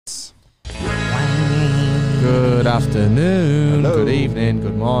afternoon, Hello. good evening,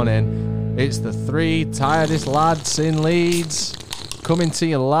 good morning. It's the three tiredest lads in Leeds coming to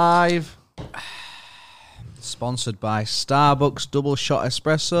you live. Sponsored by Starbucks Double Shot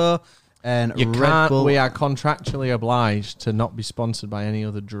Espresso and You Red can't, Bull. we are contractually obliged to not be sponsored by any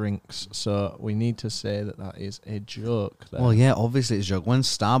other drinks, so we need to say that that is a joke there. Well, yeah, obviously it's a joke. When's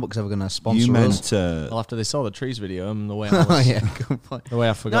Starbucks ever going to sponsor You us? meant Well, after they saw the trees video and the way I was, yeah, good point. the way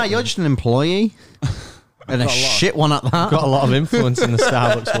I forgot. No, you're just an employee. And a got a lot. shit one at that. got a lot of influence in the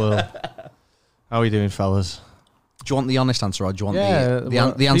Starbucks world. How are we doing, fellas? Do you want the honest answer or do you want the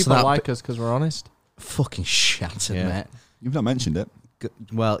answer people that like us because we're honest. fucking shattered, Yeah. mate? You've not mentioned it.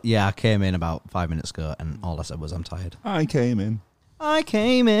 Well, yeah, I came in about 5 minutes ago and all I said was I'm tired. I came in. I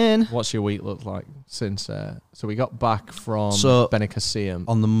came in. What's your week look like since? So we got back from So- BENICASSIM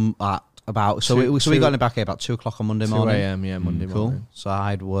On the about so Two- we two- got in back here about 2 o'clock on Monday 2 morning. a.m. Yeah, Monday Cool. morning. So I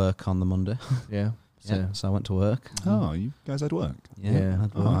had work on the Monday. Yeah. Yeah, so I went to work. Oh, you guys had work. Yeah.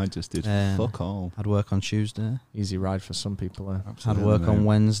 Had Oh, work. I just did fuck all. Had work on Tuesday. Easy ride for some people. Had Absolutely, work on mate.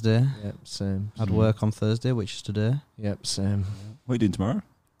 Wednesday. Yep, same. Had work on Thursday, which is today. Yep, same. What are you doing tomorrow?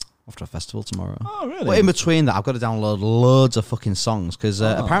 Off to a festival tomorrow. Oh, really? But in between that, I've got to download loads of fucking songs because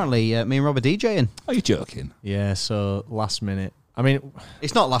apparently me and Rob are DJing. Are you joking? Yeah, so last minute. I mean,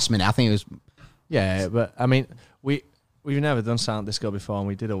 It's not last minute. I think it was. yeah, but I mean, we've never done Sound Disco before, and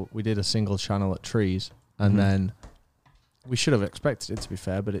we did a single channel at Trees, and then we should have expected it, to be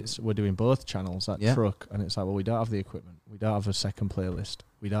fair, but we're doing both channels at Yeah. Truck, and it's like, well, we don't have the equipment, we don't have a second playlist,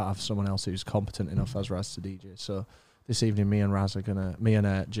 we don't have someone else who's competent enough as Raz to DJ. So this evening, me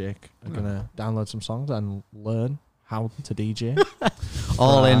and Jake are gonna download some songs and learn how to DJ.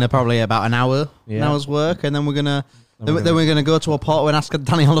 All in probably about an hour, an Yeah. hour's work, and then we're gonna And we're then we're gonna go to a portal and ask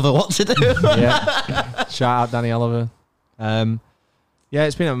Danny Oliver what to do. Yeah, shout out Danny Oliver. Yeah,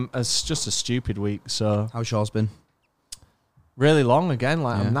 it's been it's just a stupid week. So How's yours been? really long again.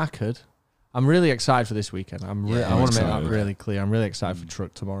 Like I'm Yeah. knackered. I'm really excited for this weekend. I Yeah, want to make that excited. really clear. I'm really excited for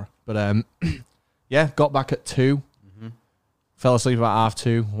Truck tomorrow. But yeah, got back at 2. Fell asleep about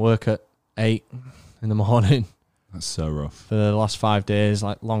 2:30. Work at 8 in the morning That's so rough. for the last 5 days.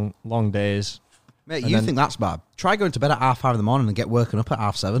 Like long days. Mate, And you then- think that's bad? Try going to bed at 5:30 in the morning and get woken up at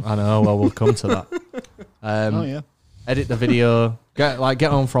 7:30. I know. Well, we'll come to that. Oh, yeah. Edit the video. Get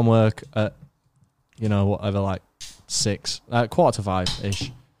home from work at whatever, like 6, 4:45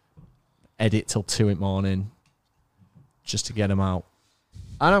 ish. Edit till 2 in the morning, just to get them out.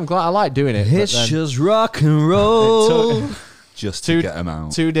 And I'm glad I like doing it. It's but then just rock and roll. Just Two- to get them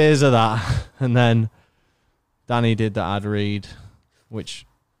out. 2 days of that, and then Danny did the ad read, which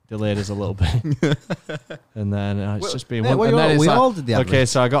delayed us a little bit. And then it's just been. Mate, and then it's we like, all did the ad okay, read.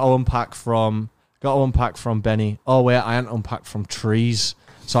 so I got to unpack from Benny. Oh wait, I hadn't unpacked from Trees.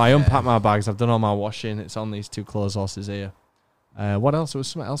 So I unpacked my bags. I've done all my washing. It's on these 2 clothes horses here. What else? There was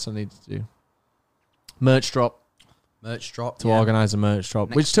something else I needed to do. Merch drop. Merch drop To organise a merch drop.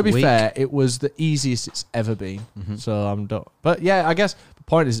 Next Which, to be week. fair, it was the easiest it's ever been. So I'm done. But yeah, I guess the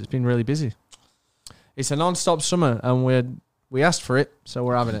point is it's been really busy. It's a non-stop summer, and we asked for it, so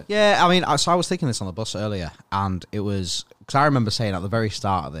we're having it. Yeah, I mean, so I was thinking this on the bus earlier, and it was because I remember saying at the very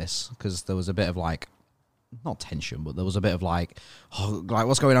start of this, because there was a bit of like, not tension, but there was a bit of like,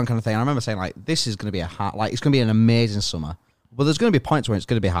 what's going on kind of thing. I remember saying like, this is going to be it's going to be an amazing summer, but there's going to be points where it's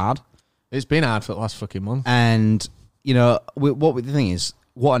going to be hard, It's been hard for the last fucking month. and the thing is,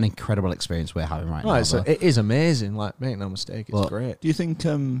 what an incredible experience we're having right now. Right, so though. it is amazing. Like, make no mistake, it's Well, great. Do you think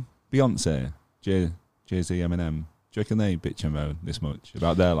Beyonce, Jay-Z, Eminem, do you reckon they bitch and moan this much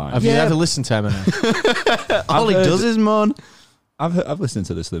about their life? Have you ever listened to Eminem? all he does is moan. I've listened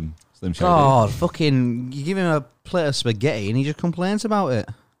to the Slim Shady. God, fucking, you give him a plate of spaghetti and he just complains about it.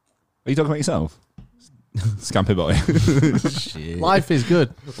 Are you talking about yourself? Scampy boy. Shit. Life is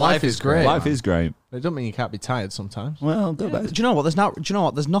good. Life is great. Life is great. It doesn't mean you can't be tired sometimes. Well, go back. Do you know what?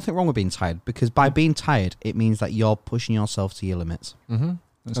 There's nothing wrong with being tired, because by being tired, it means that you're pushing yourself to your limits. Mm-hmm.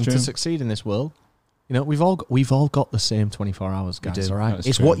 That's And true. to succeed in this world, we've all got the same 24 hours, guys. do. All right. That's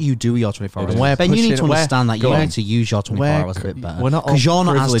It's true. what you do with your 24 It hours. is. We're Ben, you need pushing- to we're- understand that you go on. need to use your 24 We're- hours a bit better. we're not all because you're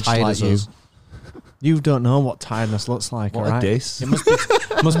not as privileged tired like as you. us. You don't know what tiredness looks like, What all a right? diss. It must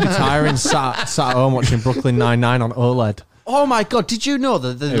be tiring sat at home watching Brooklyn Nine-Nine on OLED. Oh my God, did you know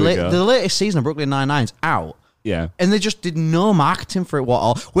that Here we go. the latest season of Brooklyn Nine-Nine's out? Yeah. And they just did no marketing for it.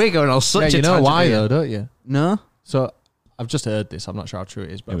 We're going on such Yeah, a you know tangent why here. though, don't you? No? So I've just heard this. I'm not sure how true it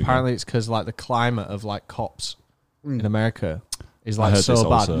is, but Here we apparently it's because like the climate of like cops in America is I like heard so this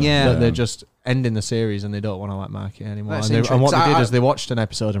bad also. Yeah. that they're just ending the series and they don't want to like market it anymore. That's And, interesting, and what they 'cause did is they watched an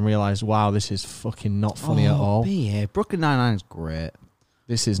episode and realized, wow, this is fucking not funny at all. Yeah, Brooklyn Nine-Nine is great.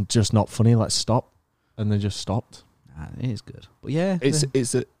 This is just not funny. Let's stop. And they just stopped. It is good. But yeah, it's a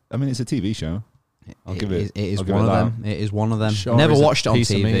TV show. I'll give it. It is I'll give one it of that. them. It is one of them. Sure Never is a watched it on piece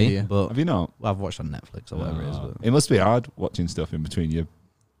of TV, media. but Have you not? I've watched it on Netflix or whatever it is. But. It must be hard watching stuff in between your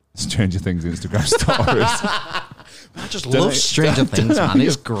Stranger Things Instagram stories. I just Don't love it- Stranger don't- Things, don't man. you-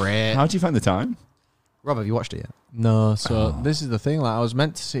 It's great. How do you find the time? Rob, have you watched it yet? No, so this is the thing. Like, I was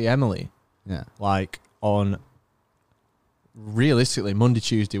meant to see Emily, Yeah. like on realistically Monday,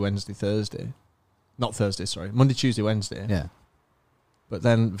 Tuesday, Wednesday, Thursday. Not Thursday, sorry. Monday, Tuesday, Wednesday. Yeah. But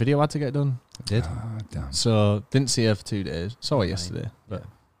then video had to get done, It did. Damn. so didn't see her for 2 days. Saw her Right. yesterday, but Yeah.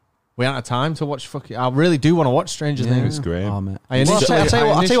 we hadn't had time to watch. I really do want to watch Stranger Yeah. Things. It's great. Oh, mate. I Well, initially- I'll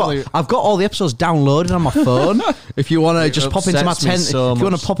tell you what. I've got all the episodes downloaded on my phone. If you want to It just pop into my upsets me tent, so if you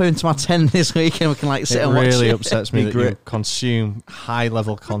want much. to pop into my tent this weekend, we can like sit It and watch really it. upsets me Be that you great. consume high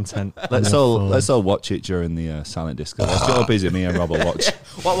level content. on Let's your all phone. watch it during the silent disco. Let's get all busy. Me and Rob will watch.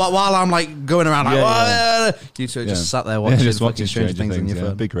 While I'm like going around like, Yeah, you two are Yeah. just sat there watching, just fucking Stranger Things on your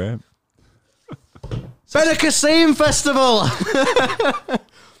phone. Big great. BENICASSIM Festival.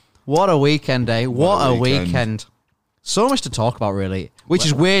 What a weekend, eh? What a weekend. weekend. So much to talk about, really. Which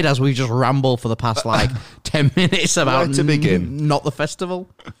is weird as we've just rambled for the past, 10 minutes about Where to begin? not the festival.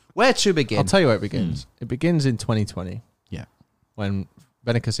 Where to begin? I'll tell you where it begins. It begins in 2020. Yeah. When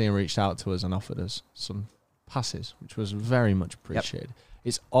BENICASSIM reached out to us and offered us some passes, which was very much appreciated.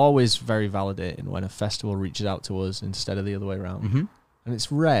 It's always very validating when a festival reaches out to us instead of the other way around. Mm-hmm. And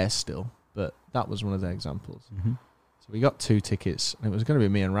it's rare still, but that was one of the examples. Mm-hmm. So we got 2 tickets, and it was going to be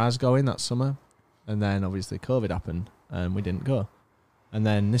me and Raz going that summer. And then obviously COVID happened, and we didn't go. And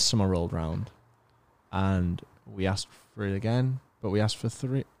then this summer rolled round, and we asked for it again, but we asked for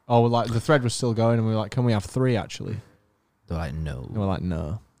 3. Oh, the thread was still going, and we were like, can we have 3 actually? They're like, no. And we're like,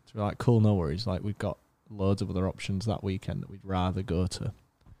 no. So we're like, cool, no worries. Like, we've got loads of other options that weekend that we'd rather go to. And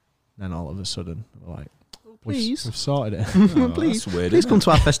then all of a sudden, we're like, please. we've sorted it. Please. That's weird, Please isn't come it?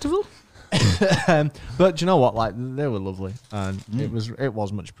 to our festival. But do you know what? Like, they were lovely, and it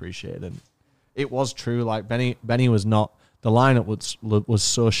was much appreciated. And it was true. Like, Benny was not. The lineup was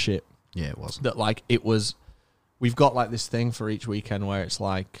so shit Yeah, it was. that it was. We've got like this thing for each weekend where it's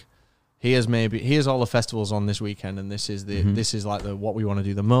like, here's all the festivals on this weekend, and this is what we want to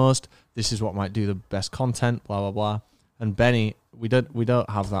do the most. This is what might do the best content. Blah blah blah. And Benny, we don't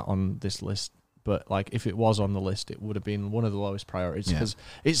have that on this list. But like, if it was on the list, it would have been one of the lowest priorities because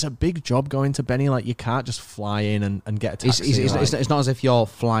it's a big job going to Benny. Like, you can't just fly in and get a taxi. It's not as if you're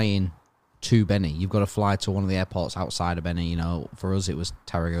flying to Benny. You've got to fly to one of the airports outside of Benny. You know, for us, it was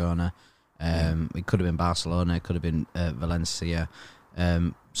Tarragona. It could have been Barcelona. It could have been Valencia.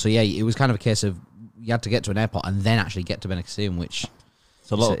 So yeah, it was kind of a case of you had to get to an airport and then actually get to BENICASSIM, which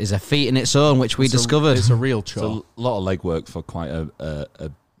is a feat in its own, which we discovered. It's a real It's chore. a lot of legwork for quite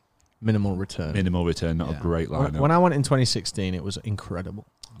a Minimal return. minimal return. Not a great lineup. When I went in 2016, it was incredible.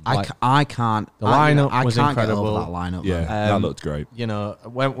 I can't. The lineup was can't get incredible. over that lineup. yeah, man. that looked great. You know,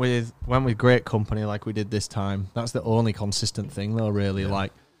 went with great company like we did this time. That's the only consistent thing, though. Really,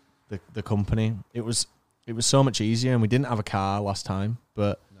 like the company. It was so much easier, and we didn't have a car last time,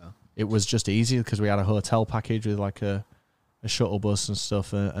 but it was just easier because we had a hotel package with like a shuttle bus and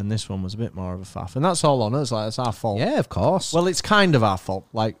stuff, and this one was a bit more of a faff, and that's all on us. Like, it's our fault. Yeah, of course. Well, it's kind of our fault.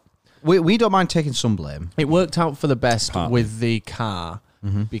 Like, we don't mind taking some blame. it worked out for the best Partly. with the car.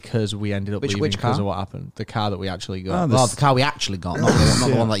 because we ended up leaving Which because car? of what happened. The car that we actually got. Well, the car we actually got, not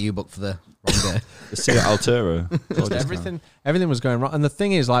the one that you booked for the wrong day. The Seat Altera. Just everything was going wrong. And the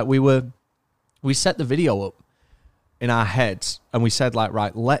thing is, like, we set the video up in our heads and we said, like,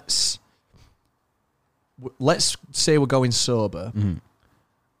 right, let's say we're going sober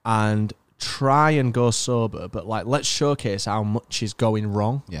and try and go sober, but like, let's showcase how much is going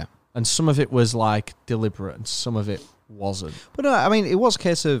wrong. Yeah. And some of it was like deliberate and some of it wasn't. But no, I mean, it was a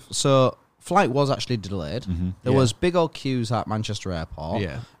case of, so flight was actually delayed. There Yeah. was big old queues at Manchester Airport.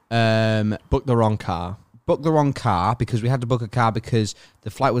 Yeah. Booked the wrong car. Booked the wrong car because we had to book a car because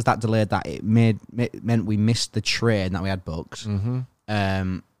the flight was that delayed that it meant we missed the train that we had booked.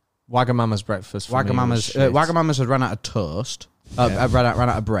 Wagamama's breakfast for me was shit. Wagamama's had run out of toast. Ran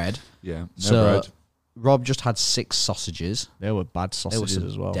out of bread. Yeah. No So bread. Rob just had 6 sausages. They were bad They were sausages some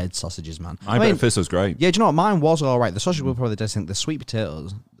as well. dead sausages, man. My breakfast was great. Yeah, do you know what? Mine was all right. The sausage were probably the best thing. The sweet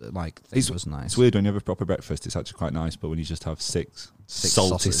potatoes, was nice. It's weird when you have a proper breakfast. It's actually quite nice, but when you just have 6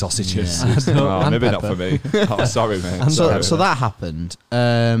 salty sausages. sausages, Yeah. oh, And maybe pepper. not for me. Oh, sorry, man. So that happened.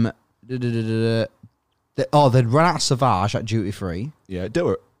 They'd run out of Sauvage at duty free. Yeah,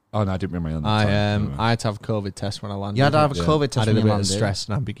 do it. Oh no, I didn't remember my I had to have a COVID test when I landed. You had to have a Yeah. COVID test I when did a you bit landed. of stress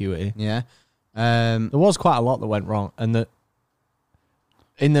and ambiguity. Yeah. There was quite a lot that went wrong, and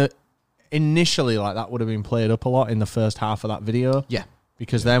initially, like, that would have been played up a lot in the first half of that video. Yeah.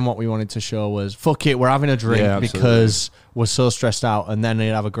 Because then what we wanted to show was, fuck it, we're having a drink absolutely. because we're so stressed out, and then they'd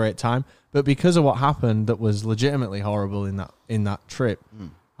have a great time. But because of what happened that was legitimately horrible in that trip,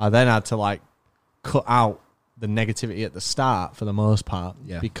 I then had to, like, cut out the negativity at the start for the most part,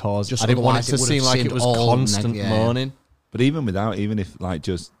 because Just I didn't want it to otherwise it seem would like have it was seemed all constant moaning. But even if like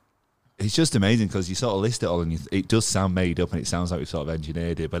just, it's just amazing because you sort of list it all and it does sound made up and it sounds like we sort of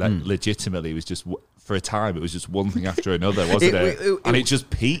engineered it, but legitimately it was just, for a time, it was just one thing after another, wasn't it? And it just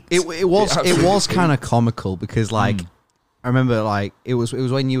peaked. It was kind of comical because, like, I remember, like, it was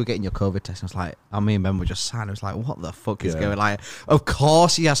when you were getting your COVID test. And I was like, me and Ben were just sat. I was like, what the fuck is going? Like, of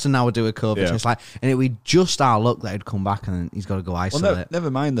course he has to now do a COVID test. Like, and it would just our luck that he'd come back and he's got to go isolate. Well, never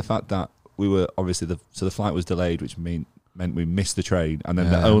mind the fact that we were obviously the flight was delayed, which meant we missed the train, and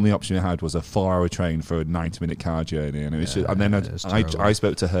then the only option we had was a 4-hour train for a 90-minute car journey, and it was just. And then I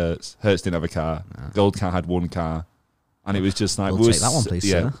spoke to Hertz. Hertz didn't have a car. Gold Car had one car. And it was just like, We'll take that one, please,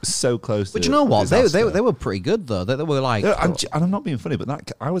 sir. so close. But to you know what? They disaster. were pretty good though. They were like, I'm not being funny,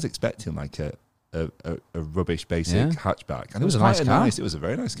 but I was expecting like a rubbish basic hatchback, and it was a nice car. It was a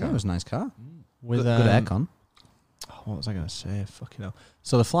very nice car. it was a nice car With good aircon. What was I going to say? Fucking hell.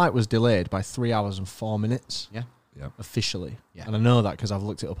 So the flight was delayed by 3 hours and 4 minutes. Yeah. Officially. Yeah. And I know that because I've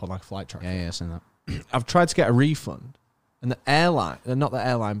looked it up on like flight tracker. Yeah, I've seen that. I've tried to get a refund, and the airline, not the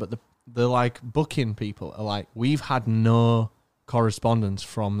airline, but the like booking people are like, we've had no correspondence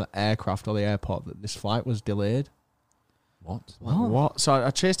from the aircraft or the airport that this flight was delayed. What? So I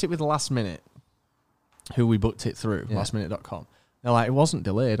chased it with Last Minute, who we booked it through, lastminute.com. They're like, it wasn't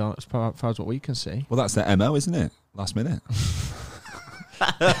delayed, as far as what we can see. Well, that's the MO, isn't it? Last minute.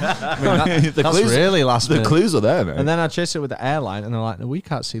 I mean, that's really last minute. The clues are there, man. And then I chased it with the airline, and they're like, no, we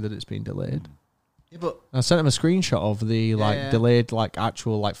can't see that it's been delayed. Yeah, but I sent them a screenshot of the delayed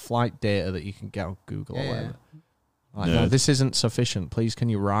actual flight data that you can get on Google or whatever. Like, no, this isn't sufficient. Please, can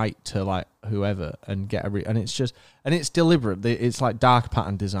you write to whoever and get and it's just, and it's deliberate. It's like dark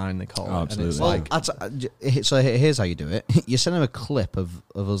pattern design, they call it. Absolutely. And it's so here's how you do it. You send them a clip of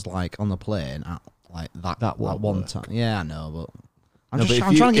us on the plane at that one time. Yeah, I know, but I'm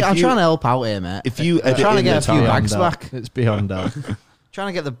trying to help out here, mate. If you I'm trying to get a few bags back. It's beyond that. Trying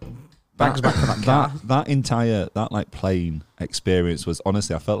to get the bags back for that car. That entire plane experience was,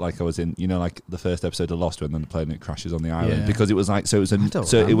 honestly, I felt like I was in, the first episode of Lost when the plane crashes on the island, because it was like, so it was a, I don't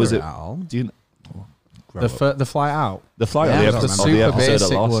so it was remember a, it at all. do you know, The flight out. the flight Yeah, on I the don't episode, The on the super episode of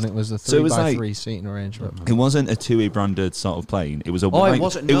basic Lost. one. It was the So it was 3x3 seating arrangement. It wasn't a TUI branded sort of plane. It was a. Oh, it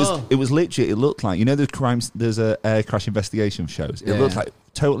wasn't, no. It was literally. It looked like, the crimes. There's a air crash investigation shows. It looked like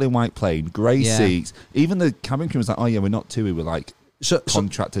totally white plane, grey seats. Even the cabin crew was like, "Oh yeah, we're not TUI. We're like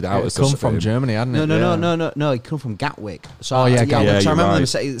contracted out." It come from Germany, hadn't it? No. It come from Gatwick. So Oh, yeah, Gatwick. So I remember right. them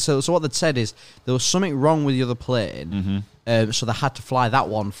saying. So what they'd said is there was something wrong with the other plane. So they had to fly that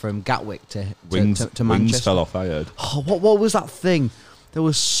one from Gatwick to Manchester. Wings fell off. I heard. Oh, what was that thing? There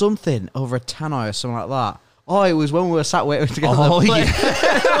was something over a tannoy or something like that. Oh, it was when we were sat waiting to get on the plane.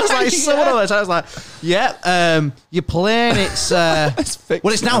 It was like someone of us. I was like, your plane, it's fixed.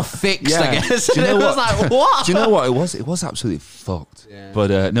 Well, it's now fixed, I guess. Do you know it what? was like, what? Do you know what it was? It was absolutely fucked. Yeah.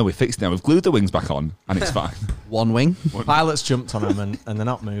 But no, we fixed it now. We've glued the wings back on, and it's fine. One wing. Pilots jumped on them, and they're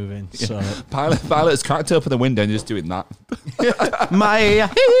not moving. So Pilots cracked open the window and just doing that.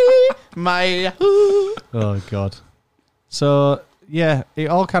 my. Oh God. So yeah, it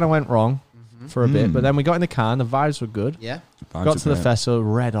all kind of went wrong for a bit, but then we got in the car and the vibes were good. Yeah. Got to the festival,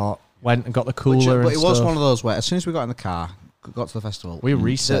 red hot. Went and got the cooler. But it was stuff. one of those where as soon as we got in the car, got to the festival, We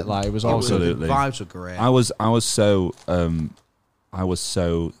reset it was all Absolutely. The vibes were great. I was so.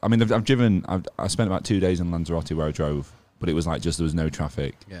 I mean, I've driven. I spent about 2 days in Lanzarote where I drove, but it was like just there was no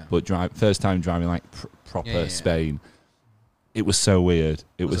traffic. Yeah. But first time driving like proper Spain, it was so weird.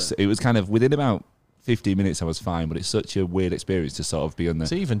 It was kind of within about 15 minutes I was fine, but it's such a weird experience to sort of be on the.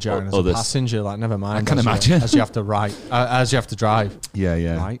 So even Jaron as a passenger, never mind. I can imagine as you have to as you have to drive.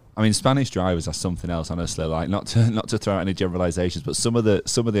 Yeah. Right. I mean, Spanish drivers are something else, honestly. Like not to throw out any generalizations, but some of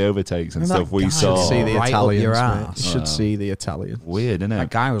the overtakes and stuff we saw. See the Right up Italians. your mate. ass. You should see the Italians. Weird, isn't it? That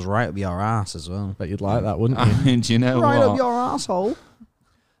guy was right up your ass as well. Bet you'd like that, wouldn't you? I mean, do you know Right what? up your asshole.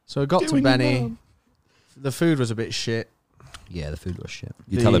 So I got to Benny. The food was a bit shit. Yeah, the food was shit.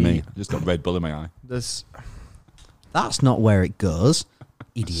 You're telling me? I just got Red Bull in my eye. That's not where it goes,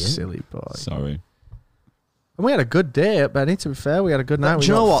 idiot. Silly boy. Sorry. And we had a good day at Benny, to be fair. We had a good night. Do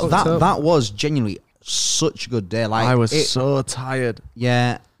you know what? That was genuinely such a good day. Like I was so tired.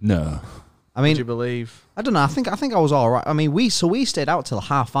 Yeah. No. I mean, would you believe? I don't know. I think I was all right. I mean, we stayed out till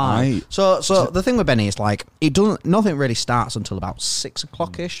 5:30. So the thing with Benny is like nothing really starts until about 6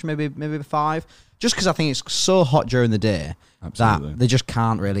 o'clock ish, maybe 5. Just because I think it's so hot during the day that they just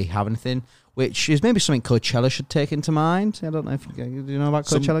can't really have anything. Which is maybe something Coachella should take into mind. I don't know if do you know about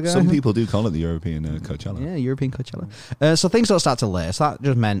Coachella, guys? Some people do call it the European Coachella. Yeah, European Coachella. So things don't start till late. So that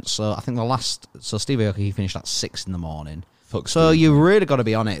just meant, I think Steve Aoki, he finished at 6 in the morning. So you really got to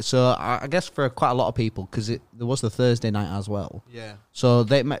be on it. So I guess for quite a lot of people, because there was the Thursday night as well. Yeah. So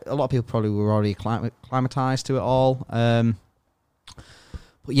a lot of people probably were already acclimatized to it all. But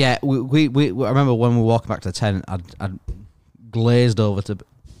yeah, we I remember when we were walking back to the tent, I'd glazed over to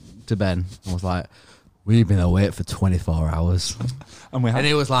Ben and was like, we've been awake for 24 hours. And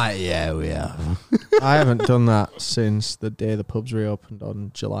he was like, yeah, we have. I haven't done that since the day the pubs reopened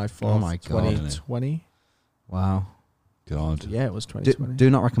on July 4th, Oh my God. 2020. Wow. God. Yeah, it was 2020. Do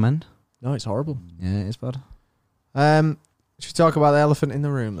not recommend. No, it's horrible. Yeah, it is bad. Should we talk about the elephant in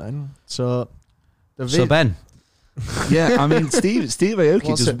the room then? So Ben. Yeah, I mean, Steve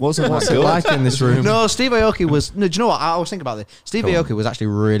Aoki wasn't what's that it good. like in this room? No, Steve Aoki was... No, do you know what? I was thinking about this. Steve Go on. Aoki was actually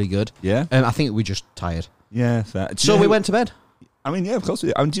really good. Yeah? I think we just tired. Yeah, fair. So we went to bed. I mean, yeah, of course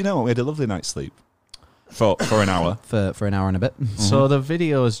we did. Do you know what? We had a lovely night's sleep for an hour. For an hour and a bit. So the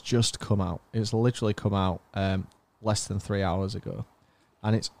video has just come out. It's literally come out less than 3 hours ago.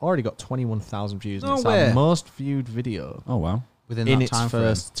 And it's already got 21,000 views. No and it's way. our most viewed video Oh, wow. Within in that its time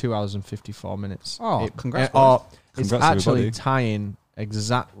first 2 hours and 54 minutes. Oh, congrats, It's Congrats, actually everybody. tying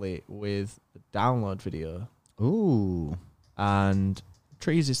exactly with the download video. Ooh. And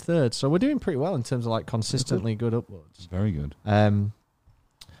Trees is third. So we're doing pretty well in terms of like consistently good uploads. Very good.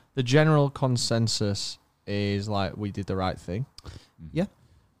 The general consensus is like we did the right thing. Yeah.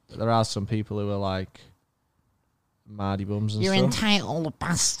 But there are some people who are like Mardy bums and You're stuff. entitled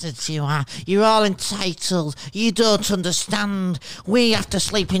bastards, you are. You're all entitled. You don't understand. We have to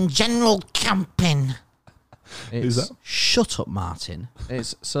sleep in general camping. Who's that? Shut up, Martin.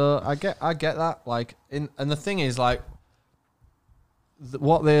 It's so I get that like and the thing is like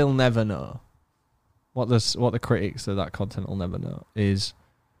what they'll never know, what the critics of that content will never know is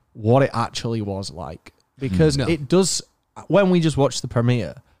what it actually was like, because it does. When we just watched the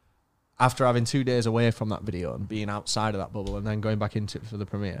premiere after having 2 days away from that video and being outside of that bubble and then going back into it for the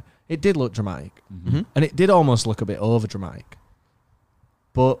premiere, it did look dramatic, and it did almost look a bit over dramatic.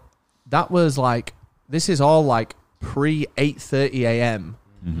 But that was like, this is all like pre 8:30 a.m.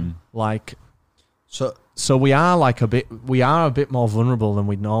 Like, so we are a bit more vulnerable than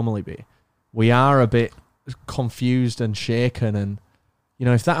we'd normally be. We are a bit confused and shaken, and you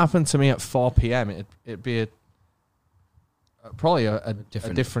know, if that happened to me at 4 p.m, it'd be probably a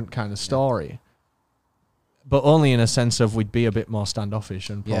different kind of story. But only in a sense of we'd be a bit more standoffish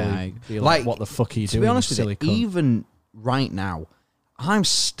and probably be like, what the fuck are you doing? To be honest with you, even right now, I'm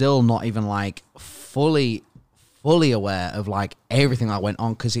still not even like fully aware of like everything that went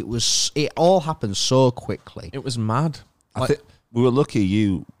on, because it all happened so quickly. It was mad. I think we were lucky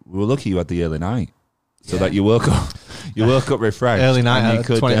you had the early night, so that you woke up refreshed. Early night and you at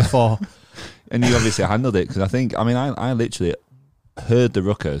could, 24. and you obviously handled it, because I literally heard the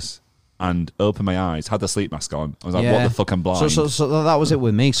ruckus and opened my eyes, had the sleep mask on. I was like, what the fuck, I'm blind. So that was it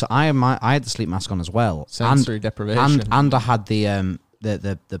with me. So I had the sleep mask on as well. Sensory deprivation. And I had the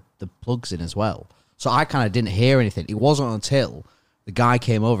plugs in as well. So I kind of didn't hear anything. It wasn't until the guy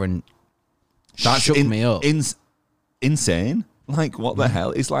came over and shook me up. Insane. Like, what the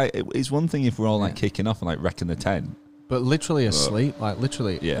hell? It's like, it's one thing if we're all like kicking off and like wrecking the tent. But literally asleep. Like,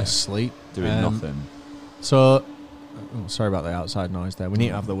 literally asleep. Doing nothing. So, sorry about the outside noise there. We need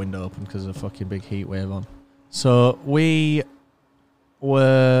to have the window open because there's a fucking big heat wave on. So, we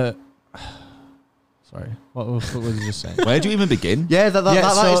were... Sorry. What was you just saying? Where do you even begin? Yeah,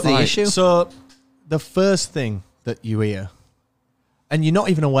 that is the issue. So, the first thing that you hear, and you're not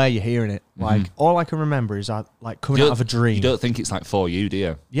even aware you're hearing it. Like, all I can remember is like coming out of a dream. You don't think it's like for you, do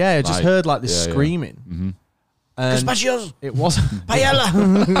you? Yeah, I just heard like this screaming. Mm-hmm. And Gazpacho's. it wasn't Paella.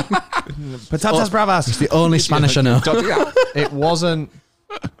 patatas bravas. It's the only Spanish I know. It wasn't.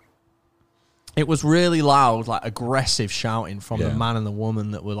 It was really loud, like aggressive shouting from the man and the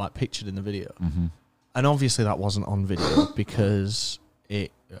woman that were like pictured in the video. And obviously that wasn't on video because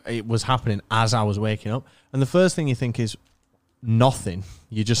it was happening as I was waking up. And the first thing you think is nothing.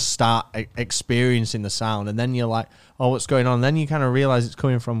 You just start experiencing the sound, and then you're like, oh, what's going on? And then you kind of realize it's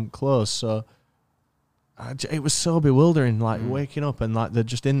coming from close. So it was so bewildering, like waking up and like they're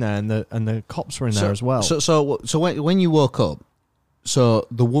just in there, and the cops were in there as well. So when you woke up, so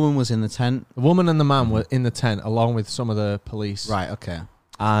the woman was in the tent. The woman and the man were in the tent along with some of the police. Right. Okay.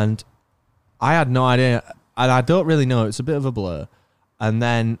 And I had no idea, and I don't really know. It's a bit of a blur. And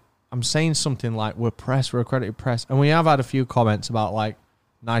then I'm saying something like, we're accredited press. And we have had a few comments about, like,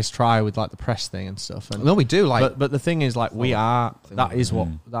 nice try with, like, the press thing and stuff. And No, we do. Like, but the thing is, like, that is,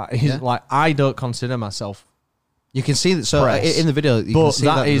 like, I don't consider myself you can see that. So press, in the video, you can see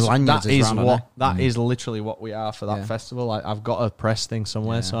that that is literally what we are for that festival. Like, I've got a press thing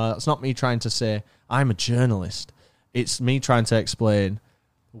somewhere, so it's not me trying to say I'm a journalist. It's me trying to explain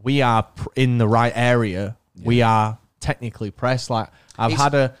we are in the right area. Yeah. We are technically press. Like, I've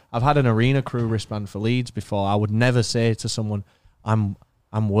had an arena crew wristband for Leeds before. I would never say to someone, I'm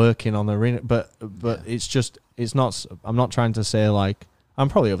working on the arena, but it's not. I'm not trying to say, like, I'm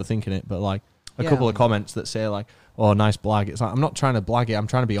probably overthinking it, but like a couple of comments that say, like, oh, nice blag. It's like, I'm not trying to blag it. I'm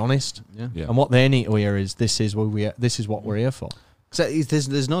trying to be honest. Yeah. And what they need to hear is this is what we're here for. So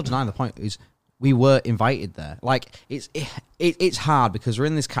there's no denying the point is we were invited there. Like, it's hard because we're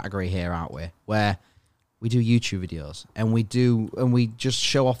in this category here, aren't we? Where we do YouTube videos and we just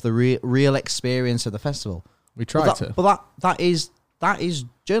show off the real experience of the festival. We try to. But that is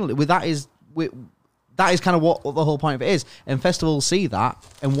journalism. That is kind of what the whole point of it is. And festivals see that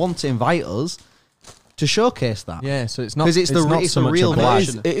and want to invite us to showcase that. Yeah, so it's not because it's the real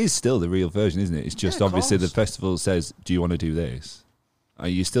version. It is still the real version, isn't it? It's just obviously the festival says, "Do you want to do this?"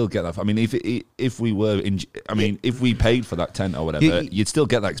 You still get that. I mean, if we paid for that tent or whatever, you'd still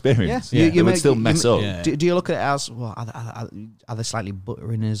get that experience. Yeah. It would still mess up. Yeah. Do you look at it as, well, are they slightly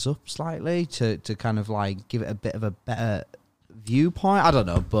buttering us up slightly to kind of like give it a bit of a better viewpoint? I don't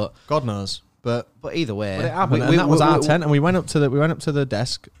know, but God knows. But either way, it happened, and that was our tent, and we went up to the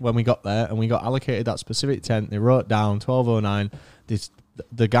desk when we got there, and we got allocated that specific tent. They wrote down 1209.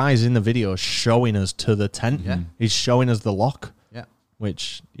 The guy's in the video showing us to the tent. Yeah. He's showing us the lock. Yeah.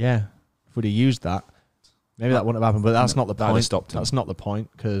 Which, if we'd have used that, maybe that wouldn't have happened. But that's not the point. That's not the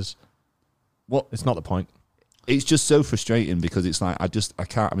point, because it's not the point. It's just so frustrating because it's like, I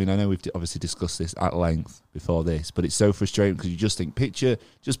can't. I mean, I know we've obviously discussed this at length before this, but it's so frustrating because you just think, picture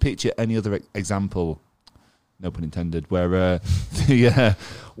any other example, no pun intended, where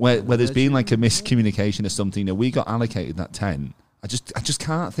where there's been like a miscommunication or something. You know, we got allocated that tent. I just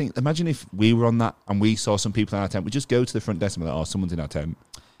can't think. Imagine if we were on that and we saw some people in our tent. We just go to the front desk and be like, oh, someone's in our tent.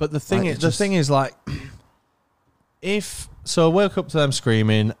 But the thing is, like, I woke up to them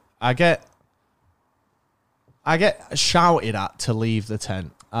screaming. I get shouted at to leave the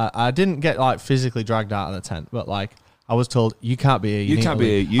tent. I didn't get like physically dragged out of the tent, but like I was told, you can't be here. You can't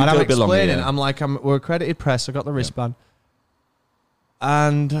be here. You don't belong here. I'm like, we're accredited press. I got the wristband.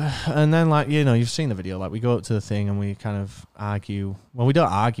 And then, like, you know, you've seen the video. Like, we go up to the thing and we kind of argue. Well, we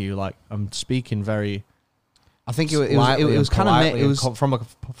don't argue. Like, I'm speaking very. I think it was kind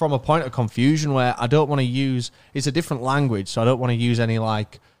of from a point of confusion where I don't want to use. It's a different language, so I don't want to use any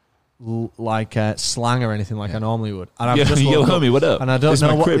like slang or anything like I normally would. And I'm just yo, homie, what up? And I don't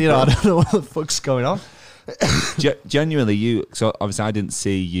know what I don't know what the fuck's going on. Genuinely, so obviously I didn't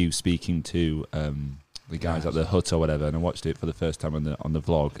see you speaking to the guys at the hut or whatever, and I watched it for the first time on the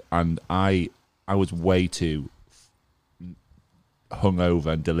vlog, and I was way too hungover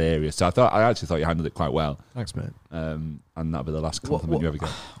and delirious. So I actually thought you handled it quite well. Thanks, mate. And that'll be the last compliment you ever get.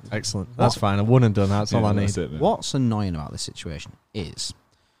 Excellent. That's fine. I wouldn't have done that. That's all I need. What's annoying about this situation is,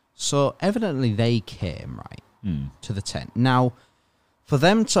 so evidently they came to the tent. Now, for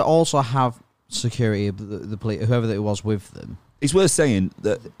them to also have security, the police, whoever it was with them. It's worth saying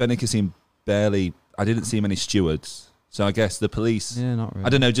that BENICASSIM barely. I didn't see many stewards. So I guess the police. Yeah, not really. I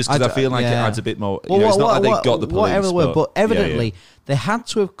don't know, just because I feel like it adds a bit more. Well, it's not like they got the police. Whatever the word, but evidently they had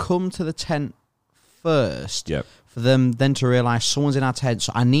to have come to the tent first. Yep. For them then to realise someone's in our tent,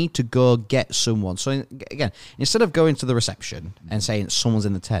 so I need to go get someone. So again, instead of going to the reception and saying someone's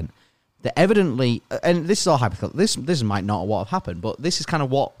in the tent, they evidently, and this is all hypothetical. This might not what have happened, but this is kind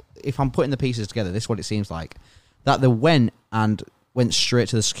of what, if I'm putting the pieces together, this is what it seems like. That they went straight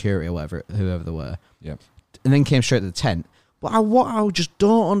to the security or whoever they were. Yeah. And then came straight to the tent. But what I just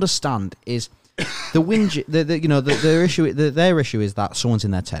don't understand is their issue is that someone's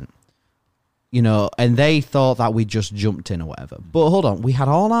in their tent. You know, and they thought that we just jumped in or whatever. But hold on, we had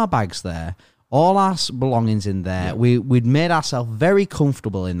all our bags there, all our belongings in there. Yeah. We'd made ourselves very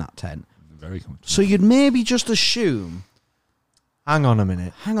comfortable in that tent. Very comfortable. So you'd maybe just assume. Hang on a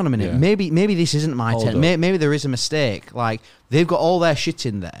minute. Yeah. Maybe this isn't my tent. Maybe there is a mistake. Like, they've got all their shit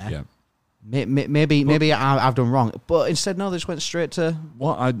in there. Yeah. Maybe I've done wrong, but instead no, they just went straight to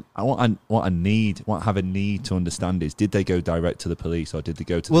what I have a need to understand is, did they go direct to the police or did they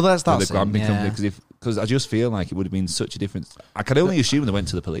go to the glamping company? Because I just feel like it would have been such a difference. I could only assume they went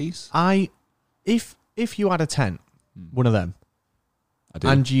to the police. If you had a tent, one of them, I do.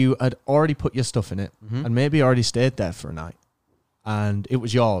 and you had already put your stuff in it, and maybe already stayed there for a night, and it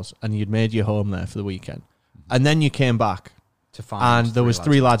was yours, and you'd made your home there for the weekend, and then you came back To find and there was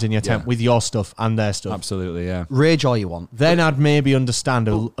three lads in your tent with your stuff and their stuff. Absolutely, yeah. Rage all you want. Then I'd maybe understand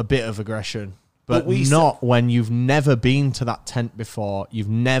a bit of aggression, but not when you've never been to that tent before. You've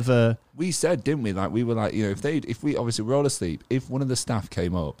never. We said, didn't we? Like we were like, if we obviously were all asleep, if one of the staff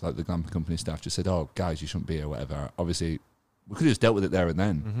came up, like the glamping company staff, just said, "Oh, guys, you shouldn't be here," or whatever. Obviously, we could have just dealt with it there and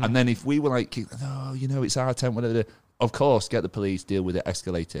then. And then if we were like, "No, it's our tent," whatever. Of course, get the police, deal with it,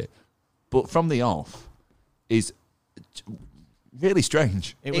 escalate it. But from the off is really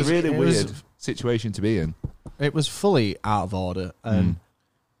strange. It was really weird situation to be in. It was fully out of order, and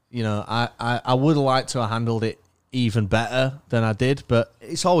I would have liked to have handled it even better than I did, but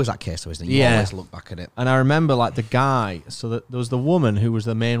it's always that case, though, isn't it? You always look back at it. And I remember, like, the guy. So there was the woman who was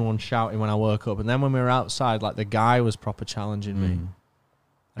the main one shouting when I woke up, and then when we were outside, like, the guy was proper challenging me.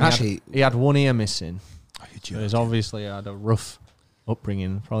 And actually, he had one ear missing. It was obviously had a rough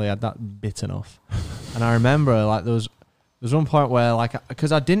upbringing. Probably had that bitten off. And I remember, like, there was one point where, like,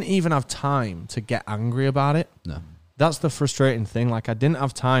 because I didn't even have time to get angry about it. No. That's the frustrating thing. Like, I didn't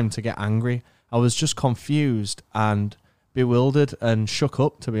have time to get angry. I was just confused and bewildered and shook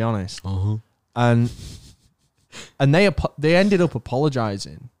up, to be honest. And they ended up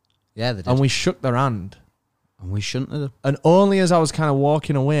apologising. Yeah, they did. And we shook their hand. And we shouldn't have. And only as I was kind of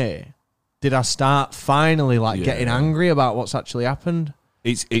walking away did I start finally, like, getting angry about what's actually happened.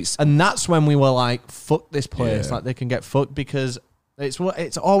 And that's when we were like, fuck this place. Like, they can get fucked, because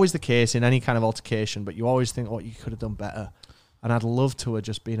it's always the case in any kind of altercation, but you always think, you could have done better. And I'd love to have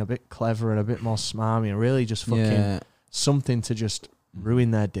just been a bit clever and a bit more smarmy and really just fucking something to just ruin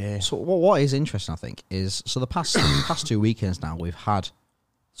their day. So what is interesting, I think, is the past 2 weekends now, we've had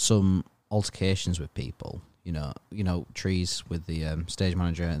some altercations with people. Trees with the stage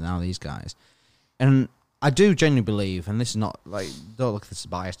manager and now these guys. And I do genuinely believe, and this is not, like, don't look at this as a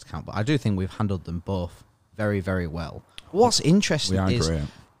biased account, but I do think we've handled them both very, very well. What's interesting is,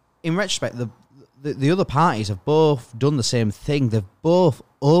 in retrospect, the other parties have both done the same thing. They've both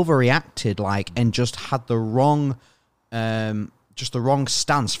overreacted, like, and just had the wrong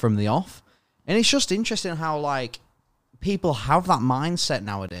stance from the off. And it's just interesting how, like, people have that mindset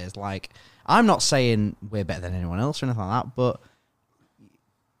nowadays. Like, I'm not saying we're better than anyone else or anything like that, but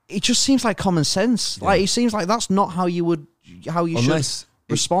it just seems like common sense. Yeah. Like, it seems like that's not how you should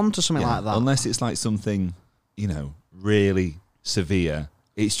respond to something like that. Unless it's like something, really severe.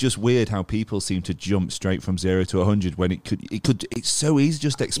 It's just weird how people seem to jump straight from 0 to 100 when it's so easy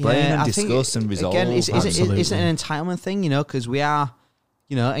just to explain and discuss and resolve. Again, it's an entitlement thing, because we are,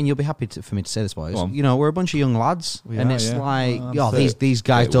 and you'll be happy for me to say this, boys. We're a bunch of young lads, these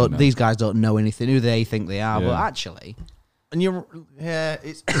guys don't know anything. Who they think they are, but actually, and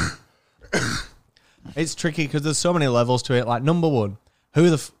it's tricky because there's so many levels to it. Like, number one, who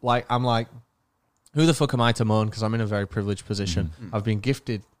the fuck am I to moan? Because I'm in a very privileged position. I've been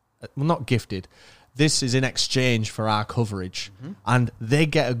gifted, well, not gifted. This is in exchange for our coverage, and they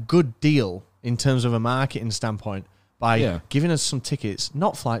get a good deal in terms of a marketing standpoint by giving us some tickets,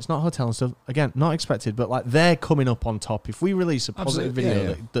 not flights, not hotel and stuff. Again, not expected, but, like, they're coming up on top. If we release a positive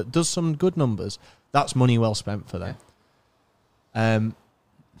video that does some good numbers, that's money well spent for them.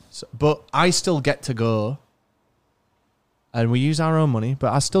 But I still get to go, and we use our own money,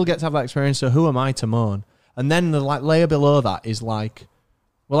 but I still get to have that experience. So who am I to moan? And then the, like, layer below that is like,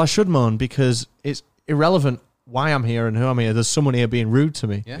 well, I should moan because it's irrelevant why I'm here and who I'm here. There's someone here being rude to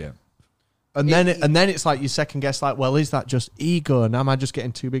me. Yeah. And then it's like you second guess, like, well, is that just ego? And am I just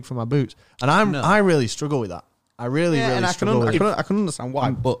getting too big for my boots? And I really struggle with that. I really struggle with it. I can understand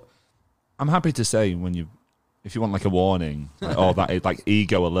why, but I'm happy to say if you want, like, a warning, like, that is, like,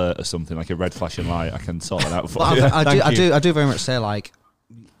 ego alert or something, like a red flashing light, I can sort it out for you. I do very much say, like,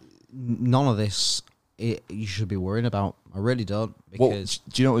 none of this you should be worrying about. I really don't. Because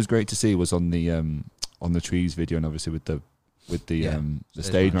do you know what was great to see was on the trees video, and obviously with the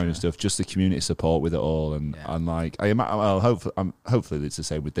stage manager and stuff, just the community support with it all, and like hopefully it's the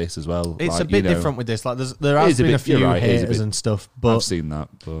same with this as well. It's like, a bit different with this. Like, there has been a few haters and stuff, but I've seen that.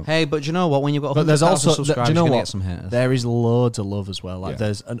 But hey, but you know what? When you've got 100,000 subscribers, do you know what? Get some haters. There is loads of love as well. Like,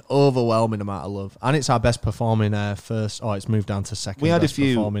 there's an overwhelming amount of love, and it's our best performing first. Oh, it's moved down to second. We had a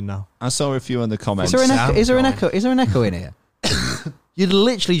few performing now. I saw a few in the comments. Is there an echo in here? You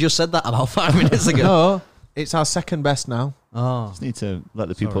literally just said that about 5 minutes ago. No, it's our second best now. Oh, just need to let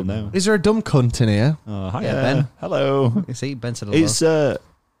the people know. Is there a dumb cunt in here? Oh, hi, Ben. Hello. You see, Ben said hello. It's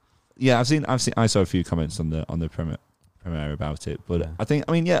I've seen. I saw a few comments on the premiere about it, but I think,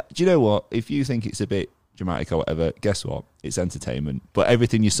 do you know what? If you think it's a bit dramatic or whatever. Guess what? It's entertainment. But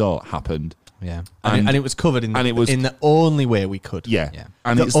everything you saw happened. Yeah. And it was covered in the only way we could. Yeah.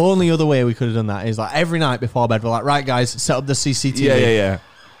 And the only other way we could have done that is like every night before bed, we're like, right, guys, set up the CCTV. Yeah.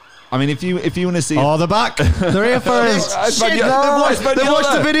 I mean, if you want to see... Oh, they're back. They're here first. They've watched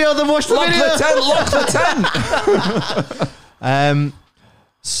the video. Lock the tent.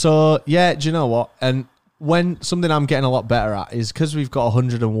 So, yeah, do you know what? And when something I'm getting a lot better at is because we've got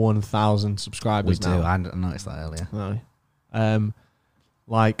 101,000 subscribers now. We do. I noticed that earlier.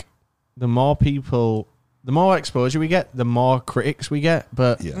 Like, the more people, the more exposure we get, the more critics we get,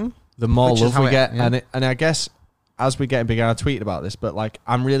 but the more love we get. Yeah. And I guess as we're getting bigger, I tweeted about this, but like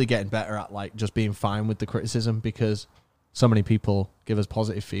I'm really getting better at like just being fine with the criticism because so many people give us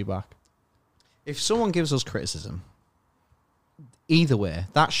positive feedback. If someone gives us criticism, either way,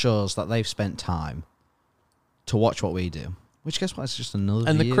 that shows that they've spent time to watch what we do. Which, guess what? It's just another.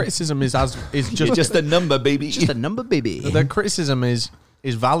 And the criticism is just a number, baby. Just a number, baby. The criticism is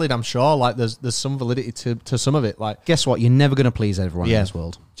valid, I'm sure. Like there's some validity to some of it. Like, guess what? You're never going to please everyone in this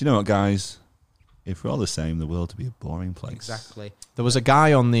world. Do you know what, guys? If we're all the same, the world would be a boring place. Exactly. There was a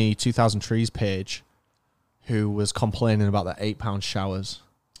guy on the 2000 Trees page who was complaining about the £8 showers.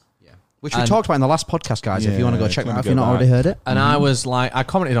 Yeah. Which we talked about in the last podcast, guys. If you want to go check that out, if you've not already heard it. And I was like, I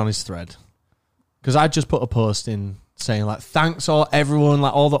commented on his thread because I just put a post in saying like, thanks all everyone,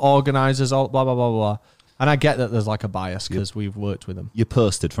 like all the organisers, all blah blah blah blah. And I get that there's like a bias because we've worked with them. You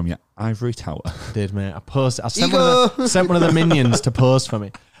posted from your ivory tower. I did, mate. I sent one of the minions to post for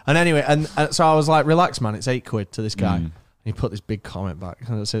me. And anyway, and so I was like, relax, man. It's £8 to this guy. And he put this big comment back.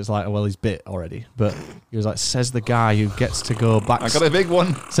 And so it's like, well, he's bit already. But he was like, says the guy who gets to go back. I got a big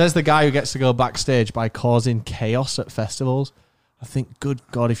one. Says the guy who gets to go backstage by causing chaos at festivals. I think, good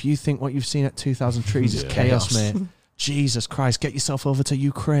God, if you think what you've seen at 2000 Trees is chaos, mate. Jesus Christ, get yourself over to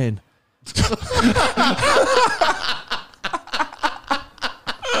Ukraine.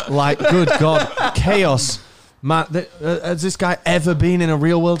 Like, good God, chaos. Man, has this guy ever been in a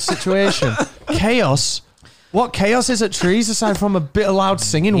real world situation? Chaos? What chaos is at Trees aside from a bit of loud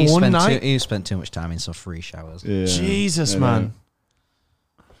singing one night? He spent too much time in some free showers. Yeah, Jesus, man.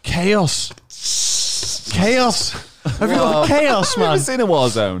 Chaos. Chaos. Have you got chaos, man? I've never seen a war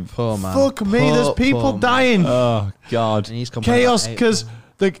zone. Poor man. Fuck me, there's people dying. Oh, God. And he's Chaos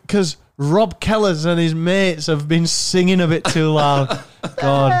because Rob Kellers and his mates have been singing a bit too loud.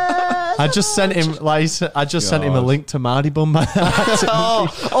 God. I just sent him sent him a link to Mardy Bum. Do you know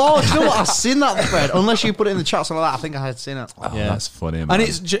what? I've seen that thread. Unless you put it in the chat, something like that. I think I had seen it. Oh, yeah, that's funny, man. And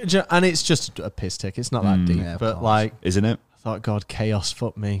it's just a piss take. It's not that deep, yeah, but like, isn't it? I thought, God, chaos.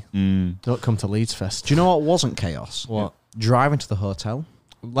 Fuck me. Don't come to Leeds Fest. Do you know what wasn't chaos? What? Driving to the hotel.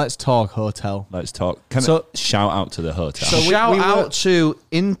 Let's talk hotel. Let's talk. Shout out to the hotel. So shout out to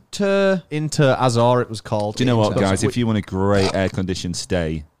Inter Azor. It was called. Do you know what, guys? If you want a great air conditioned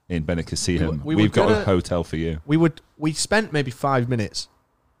stay in BENICASSIM, we've got a hotel for you. We spent maybe 5 minutes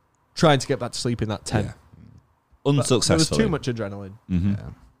trying to get back to sleep in that tent. Yeah. Unsuccessfully. There was too much adrenaline.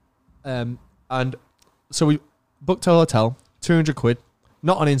 Mm-hmm. And so we booked a hotel, £200,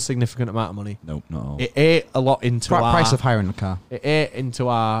 not an insignificant amount of money. Nope, not at all. It ate a lot into our price of hiring a car. It ate into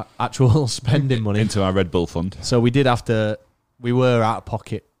our actual spending money. Into our Red Bull fund. So we did have to. We were out of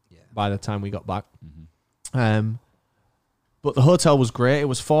pocket by the time we got back. But the hotel was great. It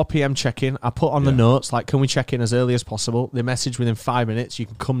was 4 p.m. check-in. I put on the notes, like, can we check in as early as possible? They messaged within 5 minutes. You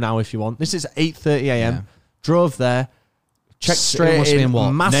can come now if you want. This is 8:30 a.m. Yeah. Drove there. Checked straight in.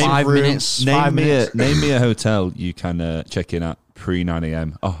 What? Massive 5 minutes. Name me a hotel you can check in at pre 9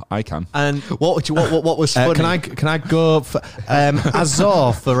 a.m. Oh, I can. And what was funny? Can I go for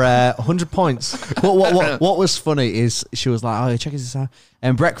Azor for 100 points? What was funny is she was like, "Oh, check this out."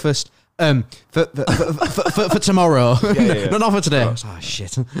 And breakfast. For tomorrow. Not for today. Oh,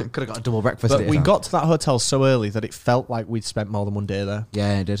 shit. Could have got a double breakfast. But we got to that hotel so early that it felt like we'd spent more than one day there.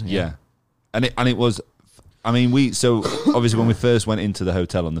 Yeah, it did. Yeah. And it was, I mean, obviously when we first went into the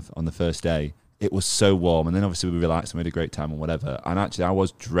hotel on the first day, it was so warm. And then obviously we relaxed and we had a great time and whatever. And actually I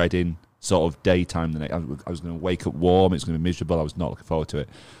was dreading sort of daytime the next. I was going to wake up warm. It's going to be miserable. I was not looking forward to it.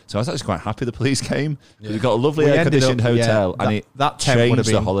 So I was actually quite happy the police came. We got a lovely air-conditioned hotel, and that changed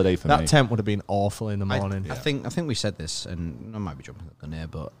the holiday for me. That tent would have been awful in the morning. I think we said this, and I might be jumping the gun here,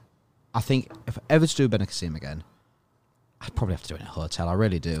 but I think if I ever to do BENICASSIM again, I'd probably have to do it in a hotel. I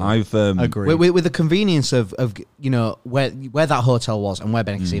really do. I've agreed with the convenience of where that hotel was and where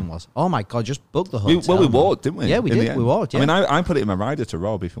BENICASSIM was. Oh my God, just book the hotel. We walked, didn't we? Yeah, we did. We walked. Yeah. I mean, I put it in my rider to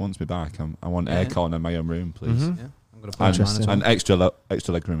Rob if he wants me back. I want aircon in my own room, please. Yeah. And extra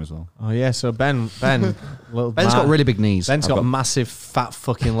leg room as well. Oh yeah, so Ben's got really big knees. Ben's got massive fat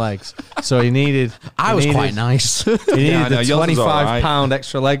fucking legs, so he needed. I was quite nice. He needed the yours was £25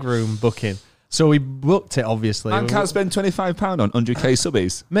 extra leg room booking, so we booked it. Obviously, Man can't spend £25 on 100k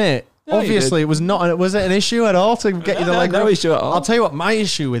subbies, mate. No, obviously, it was not. Was it an issue at all to get you the leg room? No issue at all. I'll tell you what my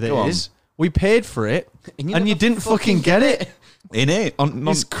issue with it is. We paid for it, and you didn't fucking get it. In it,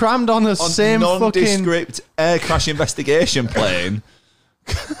 It's crammed on the same fucking nondescript air crash investigation plane.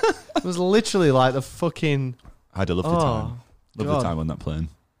 It was literally like the fucking. I had a lovely time. Lovely time on that plane.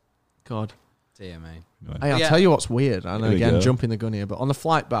 God. Dear me. Anyway. Hey, I'll tell you what's weird, and Here we again, go. jumping the gun here, but on the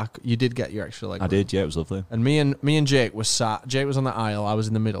flight back, you did get your extra leg room. I did, yeah, it was lovely. And me and Jake was sat. Jake was on the aisle. I was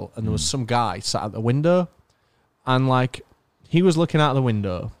in the middle, and there was some guy sat at the window, and like he was looking out the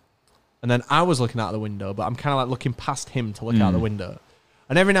window, and then I was looking out the window, but I'm kind of like looking past him to look out the window.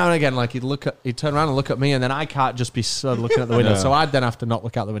 And every now and again, like he'd turn around and look at me, and then I can't just be stood looking out the window, so I'd then have to not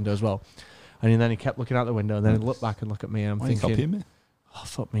look out the window as well. And then he kept looking out the window, and then he'd look back and look at me, and I'm Why are you thinking, copying me? oh,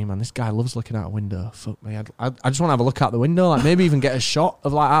 fuck me, man. This guy loves looking out a window. Fuck me. I just want to have a look out the window. Like, maybe even get a shot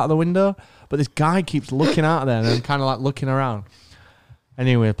of, like, out of the window. But this guy keeps looking out there and then kind of, like, looking around.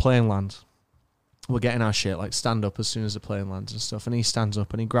 Anyway, plane lands. We're getting our shit, like, stand up as soon as the plane lands and stuff. And he stands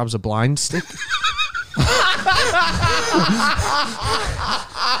up and he grabs a blind stick.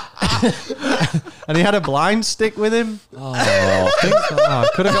 And he had a blind stick with him. I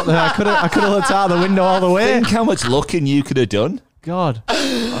could have looked out the window all the way. Think how much looking you could have done. God.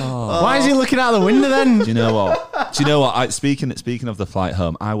 Why is he looking out the window then? Do you know what? Speaking of the flight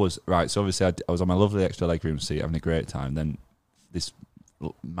home, I was right. So obviously, I was on my lovely extra legroom seat, having a great time. Then this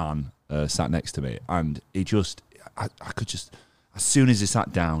man sat next to me, and he just, I could just, as soon as he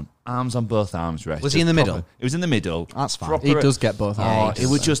sat down, arms on both arms rest. Was he in the middle? It was in the middle. That's fine. He does get both arms. It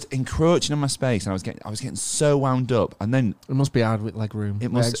was just encroaching on my space, and I was getting so wound up. And then It must be hard with leg room.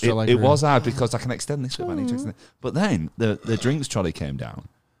 it was hard because I can extend this bit, I need to extend it. But then the drinks trolley came down,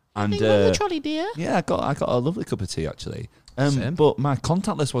 and the trolley, dear. yeah, I got a lovely cup of tea actually. Same. But my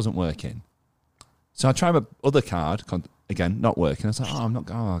contactless wasn't working, so I tried my other card. Again, not working. I was like,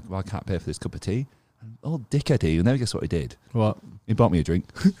 well, I can't pay for this cup of tea. And, dickhead, you never guess what he did. What? He bought me a drink.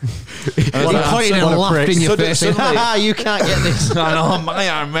 He pointed and laughed in your face. You can't get this. I know, my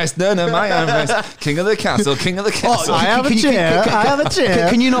armrest. No, my armrest. King of the castle. I have a chair.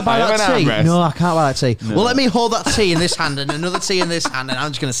 Can you not buy I have that an tea? armrest. No, I can't buy that tea. No. Well, let me hold that tea in this hand and another tea in this hand, and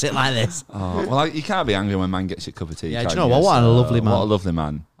I'm just going to sit like this. Oh, well, you can't be angry when a man gets you a cup of tea. Yeah, can do you know what? What a lovely man. What a lovely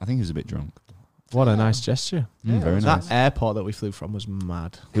man. I think he was a bit drunk. What a nice gesture. Very nice. That airport that we flew from was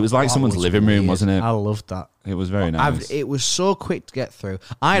mad. It was like That someone's was living room, weird. wasn't it? I loved that. It was very nice. It was so quick to get through.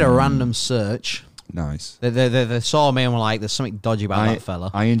 I had a random search. Nice. They saw me and were like, "There's something dodgy about that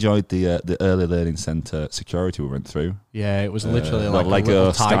fella." I enjoyed the early learning centre security we went through. Yeah, it was literally the like Lego a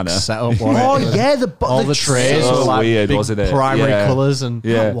little type scanner. setup. Oh yeah, all the trays So were like weird, big wasn't it? primary Yeah. colours and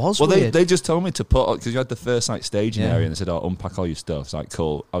Yeah, That was well, weird. they just told me to put because you had the first like staging Yeah. area and they said, "Oh, unpack all your stuff." It's like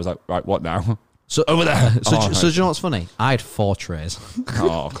cool. I was like, right, what now? So Over there. So do you know what's funny? I had 4 trays. Oh,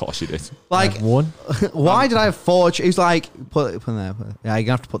 of course you did. Like, one. why did I have 4? He was like, put it in there. Yeah, you're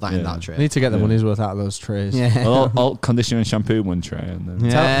gonna have to put that in Yeah. that I tray. need to get the Yeah. money's worth out of those trays. Yeah. all conditioner and shampoo in one tray. And then,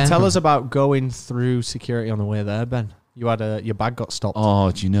 Yeah. Tell us about going through security on the way there, Ben. You had your bag got stopped.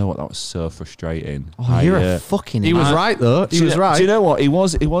 Oh, do you know what? That was so frustrating. Oh, you're a fucking. He was idiot. right though. He was right. Do you know what? He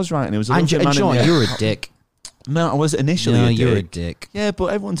was right, and it was a And lovely man. John, in you're a dick. No, I was initially No, a you're a dick. dick. Yeah, but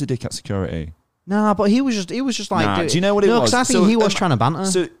everyone's a dick at security. Nah, but he was just like. Nah, do you know what it no, was? because I think he was trying to banter.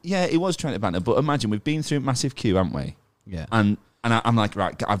 So yeah, he was trying to banter. But imagine we've been through a massive queue, haven't we? yeah. And I'm like,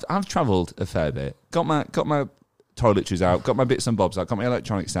 right, I've travelled a fair bit. Got my toiletries out, got my bits and bobs out, got my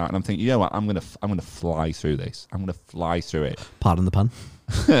electronics out, and I'm thinking, you know what? I'm gonna fly through this. I'm gonna fly through it. Pardon the pun.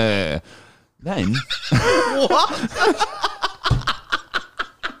 Then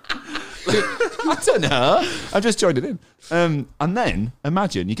I don't know. I've just joined it in. And then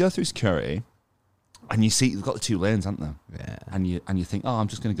imagine you go through security, and you see you've got the 2 lanes, haven't they? Yeah. And you think, oh, I'm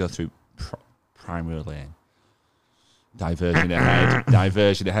just going to go through primary lane. Diversion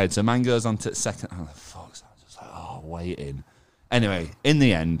ahead. So man goes on to second. Oh, fuck! I was just like, waiting. Anyway, in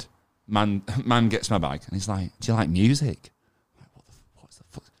the end, man gets my bag, and he's like, "Do you like music?" I'm like, what's the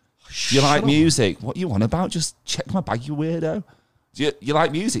fuck? Do you like music? What you on about? Just check my bag, you weirdo. Do you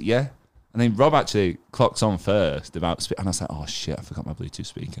like music? Yeah. And then Rob actually clocks on first and I was like, oh shit, I forgot my Bluetooth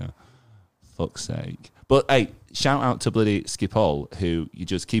speaker. Fuck's sake. But hey, shout out to bloody Schiphol, who you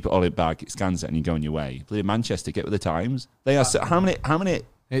just keep it all in bag, it scans it, and you go on your way. Bloody Manchester, get with the times. They are how many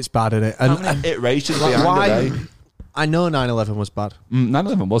It's bad, isn't it? how many iterations behind why? are they? I know 9/11 was bad.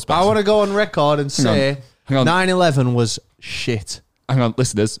 9/11 was bad. I want to go on record and say Hang on. 9/11 was shit. Hang on,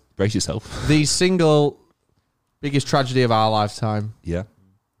 listeners, brace yourself. The single biggest tragedy of our lifetime. Yeah.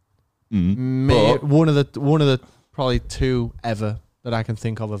 One of the probably two ever that I can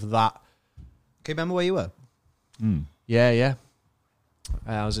think of that. Can you remember where you were? Yeah.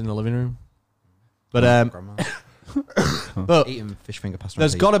 I was in the living room. But Grandma. but Eating fish finger pasta.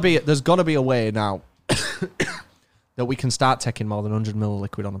 there's got to be a way now that we can start taking more than 100 ml of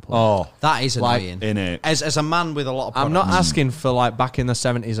liquid on a plate. Oh, that is like, annoying. in it. As a man with a lot of I'm not products. asking for like back in the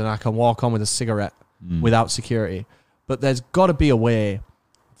 70s and I can walk on with a cigarette without security, but there's got to be a way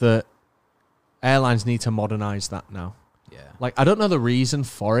that airlines need to modernize that now. Yeah. Like, I don't know the reason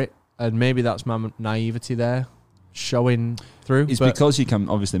for it, and maybe that's my naivety there showing through. It's but because you can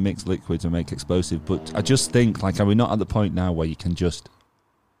obviously mix liquids and make explosive, but I just think, like, are we not at the point now where you can just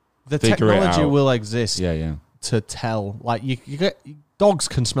the figure it technology out? will exist Yeah. to tell. Like, you get dogs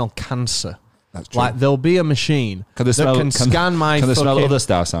can smell cancer. That's true. Like, there'll be a machine Can they that smell- can scan my Can they smell fucking- other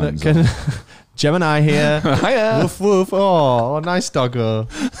star that signs? can Gemini here. Hiya. Woof woof. Oh, nice doggo.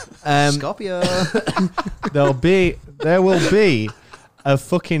 Scorpio. There will be a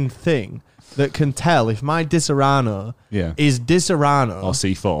fucking thing that can tell if my Disaronno Yeah. is Disaronno Or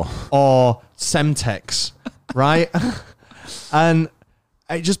C4. or Semtex, right? And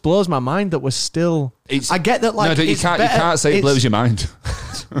it just blows my mind that we're still. I get that, like, no, you it's can't better- say it it's- blows your mind.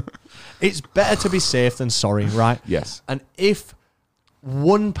 It's better to be safe than sorry, right? Yes. And if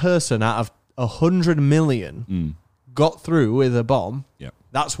one person out of 100 million got through with a bomb, Yeah.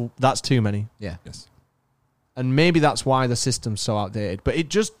 that's too many. Yeah. Yes. And maybe that's why the system's so outdated. But it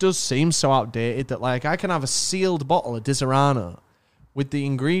just does seem so outdated that, like, I can have a sealed bottle of Disaronno with the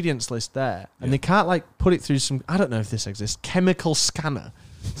ingredients list there, and they can't, like, put it through some, I don't know if this exists, chemical scanner,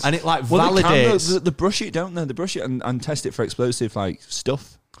 and it, like, validates. They brush it, don't they? They brush it and test it for explosive, like,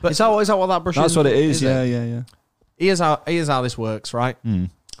 stuff. But Is that what that brush That's is? what it is. it? Yeah. Here's how this works, right?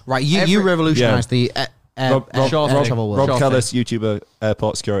 Right, you revolutionised the air travel world. Sure Rob Kellis, YouTuber,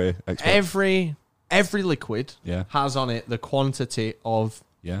 airport security expert. Every liquid Yeah. has on it the quantity of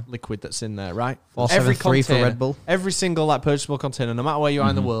Yeah. liquid that's in there, right? 473 for Red Bull. Every single, like, purchasable container, no matter where you are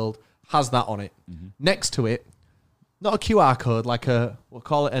in the world, has that on it. Next to it, not a QR code, like we'll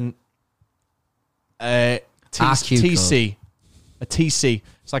call it RQ a TC.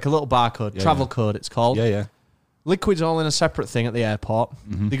 It's like a little barcode, travel code it's called. Yeah. Liquid's all in a separate thing at the airport.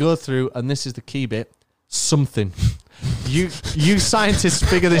 They go through, and this is the key bit, something. You scientists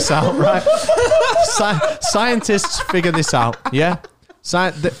figure this out, right? Scientists figure this out, yeah?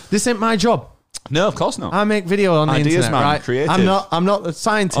 This ain't my job. No, of course not. I make video on the Ideas, internet, man, right? creative. I'm not a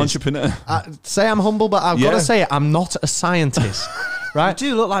scientist. Entrepreneur. I say I'm humble, but I've got to say it. I'm not a scientist, right? You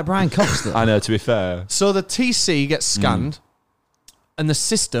do look like Brian Cox, though. I know, to be fair. So the TC gets scanned, and the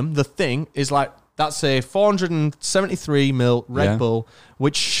system, the thing, is like, that's a 473 ml Red Bull,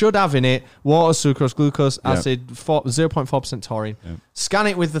 which should have in it water, sucrose, glucose, acid, 0.4% taurine. Yeah. Scan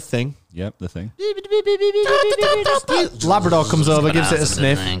it with the thing. Yep, the thing. Labrador comes over, gives it a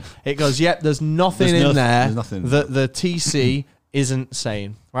sniff. It goes, yep, there's nothing in there there's nothing. that the TC isn't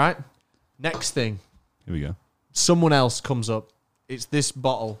saying, right? Next thing, Here we go. someone else comes up. It's this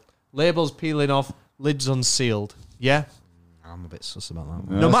bottle. Label's peeling off, lid's unsealed. Yeah? I'm a bit sus about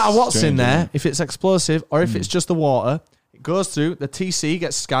that. No matter what's in strange, there, isn't it? if it's explosive or if it's just the water, it goes through, the TC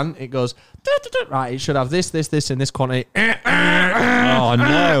gets scanned, it goes, right, it should have this, in this quantity. Oh,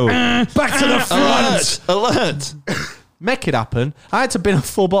 no. Back to the front! Alert! Make it happen. I had to bin a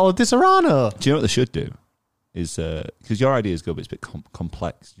full bottle of Disaronno. Do you know what they should do? Is, because your idea is good, but it's a bit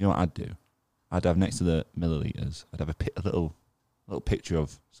complex. You know what I'd do? I'd have next to the milliliters, I'd have a little picture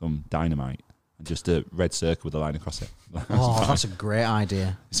of some dynamite and just a red circle with a line across it. Oh, that's a great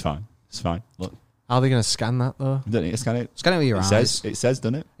idea. It's fine. Look, How are they going to scan that, though? you don't need to scan it. Scan it with your eyes. It says,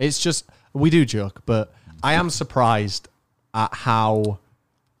 doesn't it? It's just, we do joke, but I am surprised at how,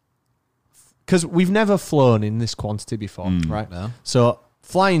 because we've never flown in this quantity before, right? No. So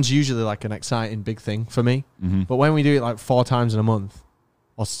flying's usually like an exciting big thing for me, but when we do it like 4 times in a month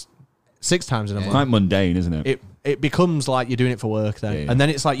or 6 times in a month, Quite mundane, isn't it? it becomes like you're doing it for work then. Yeah. And then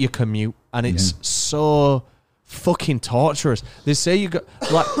it's like your commute, and it's so fucking torturous. They say you got,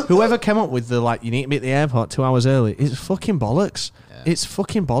 like, whoever came up with the, like, you need to be at the airport 2 hours early, it's fucking bollocks. Yeah. It's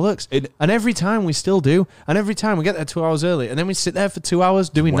fucking bollocks. And every time we still do, and every time we get there 2 hours early, and then we sit there for 2 hours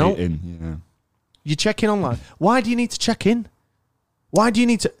doing no. Yeah. You check in online. Why do you need to check in? Why do you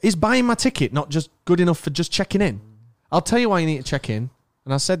need to? Is buying my ticket not just good enough for just checking in? I'll tell you why you need to check in.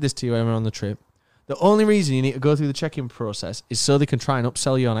 And I said this to you when we were on the trip. The only reason you need to go through the check-in process is so they can try and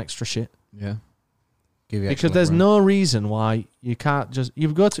upsell you on extra shit. Yeah. Give you because there's no reason why you can't just you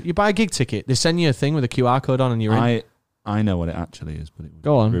buy a gig ticket. They send you a thing with a QR code on, and you're in. I know what it actually is, but it would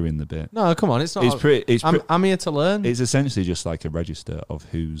Go on. ruin the bit. No, come on, it's not. I'm here to learn. It's essentially just like a register of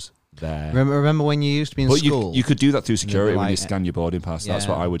who's there. Remember when you used to be in school? You could do that through security when you scan your boarding pass. That's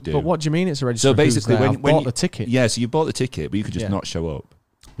what I would do. But what do you mean it's a register? So basically, when you bought the ticket. Yeah, so you bought the ticket, but you could just not show up.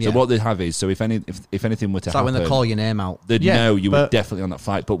 So what they have is, so if anything were to happen, like when they call your name out, they'd know you were definitely on that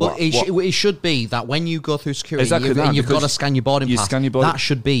flight. But it should be that when you go through security, exactly you've got to scan your boarding pass. That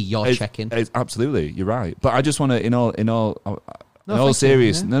should be your check-in. Absolutely, you're right. But I just want to, in all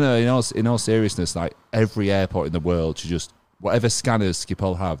seriousness, like every airport in the world should just whatever scanners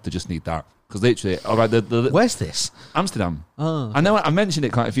Schiphol have, they just need that. Because literally, all right, where's this? Amsterdam. Oh, I know I mentioned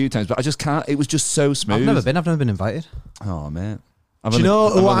it quite a few times, but I just can't. It was just so smooth. I've never been invited. Oh man. Do you know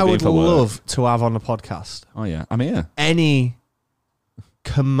who I would love to have on the podcast? Oh, yeah. I'm here. Any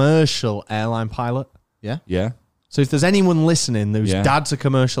commercial airline pilot. Yeah? Yeah. So if there's anyone listening whose dad's a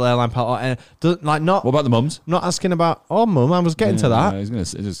commercial airline pilot, not... What about the mums? Not asking about... Oh, mum, I was getting to that. No, he's going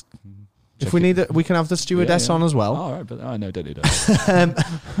to just... If we need it, we can have the stewardess on as well. All right, but I know, don't do that.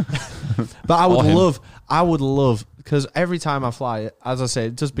 But I would love, because every time I fly, as I say,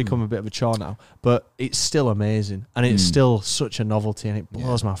 it does become a bit of a chore now, but it's still amazing, and it's still such a novelty, and it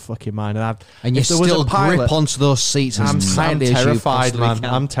blows my fucking mind. And you still grip onto those seats. I'm terrified, man.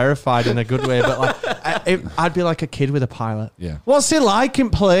 I'm terrified in a good way, but I'd be like a kid with a pilot. Yeah. What's it like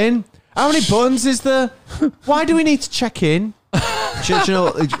in plane? How many buttons is there? Why do we need to check in? Do you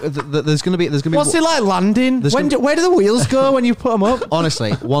know there's gonna be what's it like landing? Where do the wheels go when you put them up?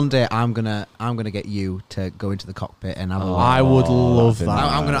 Honestly, one day I'm gonna get you to go into the cockpit and have a look. I would love that.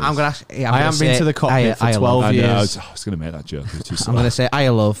 I'm gonna ask. I haven't been to the cockpit for 12 years. I was gonna make that joke. I'm gonna say, I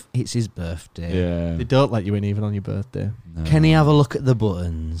love. It's his birthday. Yeah. They don't let you in even on your birthday. No. Can he have a look at the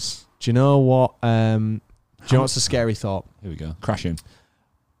buttons? Do you know what? Do you know what's a scary thought? Here we go. Crashing.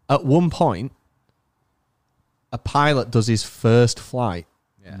 At one point, a pilot does his first flight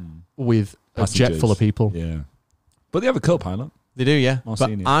with Passengers. A jet full of people. Yeah. But they have a co-pilot. They do, yeah. More But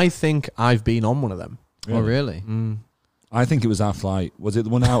senior. I think I've been on one of them. Really? Oh, really? Mm. I think it was our flight. Was it the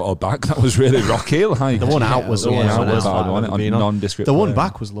one out or back? That was really rocky. Like, the one out was the one out was bad, on nondescript. The one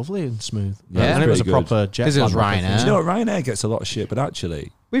back was lovely and smooth. Yeah, and it was a good. proper jet. Because it was Ryanair. Do you know what? Ryanair gets a lot of shit, but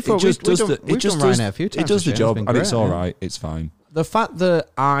actually, we've done Ryanair a few times. It does the job, and great, it's all right. It's fine. The fact that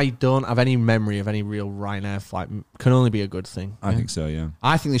I don't have any memory of any real Ryanair flight can only be a good thing. I think so, yeah.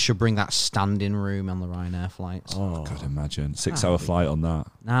 I think they should bring that standing room on the Ryanair flights. Oh, God, imagine 6-hour flight on that.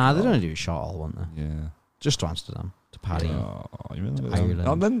 Nah, they're going to do a short haul, won't they? Yeah. Just to Amsterdam, to Paddy. Oh, you really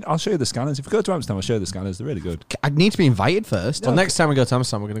Ireland. Then I'll show you the scanners. If we go to Amsterdam, I'll show you the scanners. They're really good. I need to be invited first. Well, next time we go to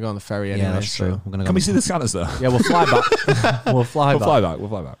Amsterdam, we're going to go on the ferry anyway. Yeah, that's true. Can we see the scanners, though? Yeah, we'll fly back. We'll fly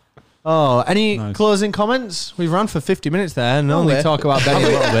back. Oh, any closing comments? We've run for 50 minutes there and only talk about Benny a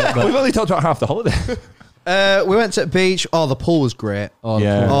little bit. But we've only talked about half the holiday. We went to the beach. Oh, the pool was great. Oh,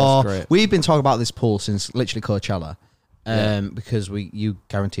 the pool was great. We've been talking about this pool since literally Coachella because you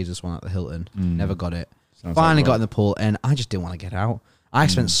guaranteed us one at the Hilton. Never got it. Finally got in the pool and I just didn't want to get out. I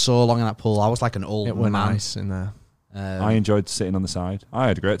spent so long in that pool. I was like an old man. It was nice in there. I enjoyed sitting on the side. I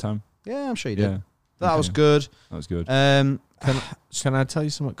had a great time. Yeah, I'm sure you did. Yeah. That was good. That was good. Can I tell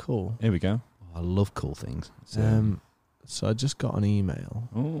you something cool? Here we go. Oh, I love cool things. So I just got an email.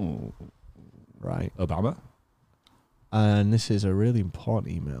 Oh, right. Obama. And this is a really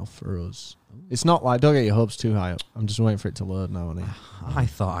important email for us. It's not like, don't get your hopes too high up. I'm just waiting for it to load now. I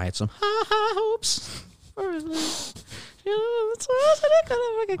thought I had some hopes. I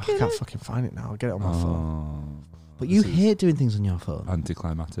can't fucking find it now. I'll get it on my phone. But you hate doing things on your phone.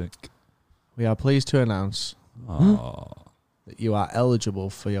 Anticlimactic. We are pleased to announce that you are eligible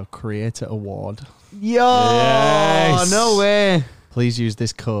for your Creator Award. Yes. No way. Please use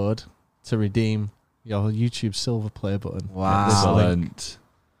this code to redeem your YouTube Silver Play button. Wow.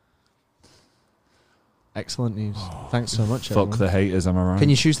 Excellent news. Thanks so much, Fuck everyone. the haters, am I right? Can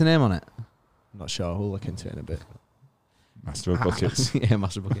you choose the name on it? I'm not sure. We'll look into it in a bit. Master of Buckets. Yeah,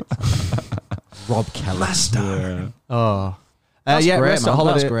 Master of Buckets. Rob Kelly. Master. Yeah. Oh. That's great, rest man. of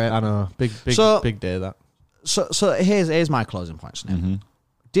holiday. That's great. I know. Big day, that. So here's my closing points now. Mm-hmm.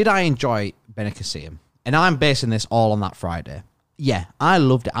 Did I enjoy BENICASSIM? And I'm basing this all on that Friday. Yeah, I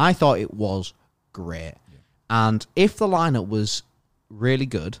loved it. I thought it was great. Yeah. And if the lineup was really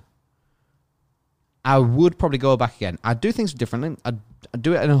good, I would probably go back again. I'd do things differently. I'd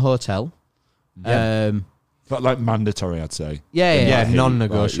do it in a hotel. Yeah. But like mandatory, I'd say. Yeah,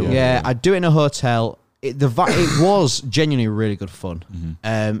 non-negotiable. Yeah, I'd do it in a hotel. It was genuinely really good fun.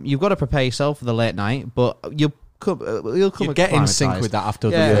 Mm-hmm. You've got to prepare yourself for the late night, but you'll you'll come. You get in sync with that after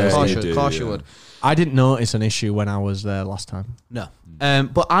the Of course, you do, of course you yeah. would. I didn't notice an issue when I was there last time. No,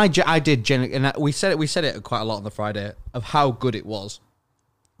 but I did genuinely, and we said it quite a lot on the Friday of how good it was,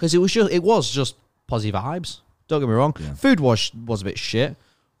 because it was just positive vibes. Don't get me wrong. Yeah. Food was a bit shit.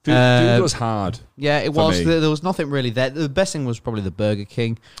 Food was hard. Yeah, it for was. me. There was nothing really there. The best thing was probably the Burger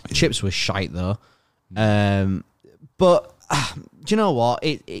King. Chips were shite though. But do you know what?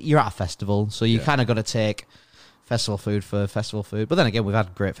 You're at a festival, so you kind of got to take festival food for festival food. But then again, we've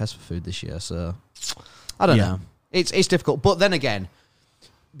had great festival food this year, so I don't know. It's difficult. But then again,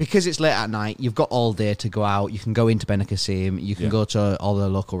 because it's late at night, you've got all day to go out. You can go into BENICASSIM. You can go to all the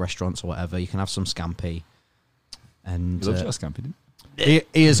local restaurants or whatever. You can have some scampi. And You loved your scampi, didn't you?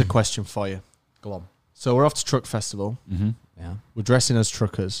 Here's a question for you. go on. So we're off to Truck Festival. Mm-hmm. Yeah, We're dressing as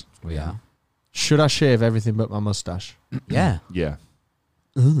truckers. we are. Should I shave everything but my mustache? Yeah. Yeah.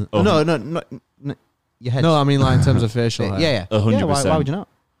 No, your head. No, I mean like in terms of facial hair. Yeah. 100%. Yeah, why would you not?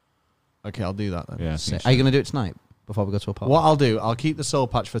 Okay, I'll do that then. Yeah. Are you going to do it tonight before we go to a party? What I'll do, I'll keep the soul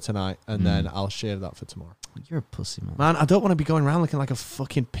patch for tonight, and then I'll shave that for tomorrow. You're a pussy, man. Man, I don't want to be going around looking like a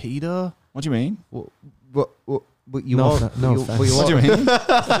fucking pedo. What do you mean? What you No are, offense- no offense. What do you mean?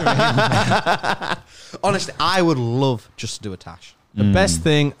 Honestly, I would love just to do a tash. The best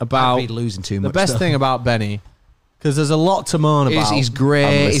thing I'd about be losing too the much. best thing about Benny, because there's a lot to moan is about, he's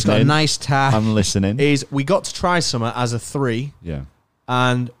great. I'm He's got a listening. nice tash. I'm listening. is we got to try summer as a 3, Yeah.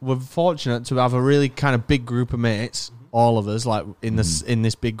 and we're fortunate to have a really kind of big group of mates, all of us, like in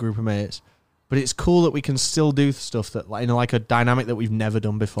this big group of mates. But it's cool that we can still do stuff that, like, like a dynamic that we've never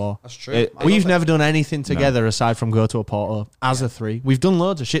done before. That's true. We've never done anything together aside from go to a Porto as a 3. We've done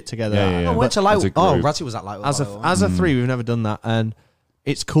loads of shit together. Yeah. I went to like. As a Oh, group. Ratty was at like. As a 3, we've never done that, and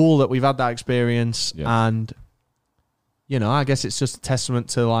it's cool that we've had that experience. Yeah. And I guess it's just a testament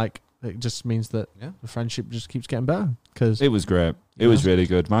to, like, it just means that Yeah. the friendship just keeps getting better. Because It was great. It was really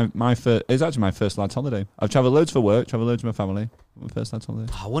good. It was actually my first lads holiday. I've travelled loads for work, travelled loads with my family. My first lads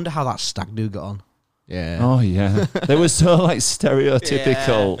holiday. I wonder how that stag do got on. yeah, Oh yeah, they were so like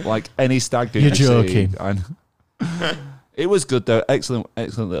stereotypical, like any stag do. You're you see. joking. It was good though. Excellent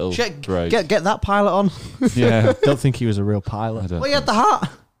little Shit, break. Get that pilot on. Yeah, don't think he was a real I pilot. don't- Well, you had the hat.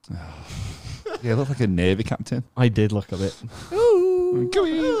 yeah, looked like a navy captain. I did look a bit. Ooh,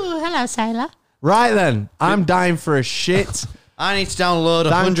 hello, sailor. Right then, I'm dying for a shit. I need to download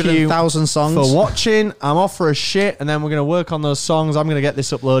Thank 100,000 songs. For watching. I'm off for a shit, and then we're going to work on those songs. I'm going to get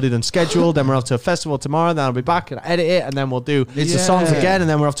this uploaded and scheduled. Then we're off to a festival tomorrow. Then I'll be back and edit it, and then we'll do the songs again, and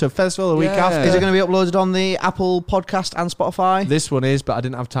then we're off to a festival the week Yeah. after. Is it going to be uploaded on the Apple Podcast and Spotify? This one is, but I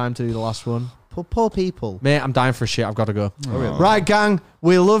didn't have time to do the last one. Poor people. Mate, I'm dying for a shit. I've got to go. Right, gang.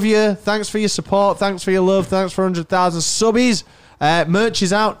 We love you. Thanks for your support. Thanks for your love. Thanks for 100,000 subbies. Merch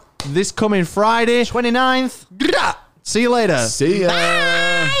is out this coming Friday. 29th. See you later. See ya.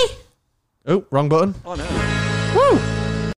 Bye. Oh, wrong button. Oh no.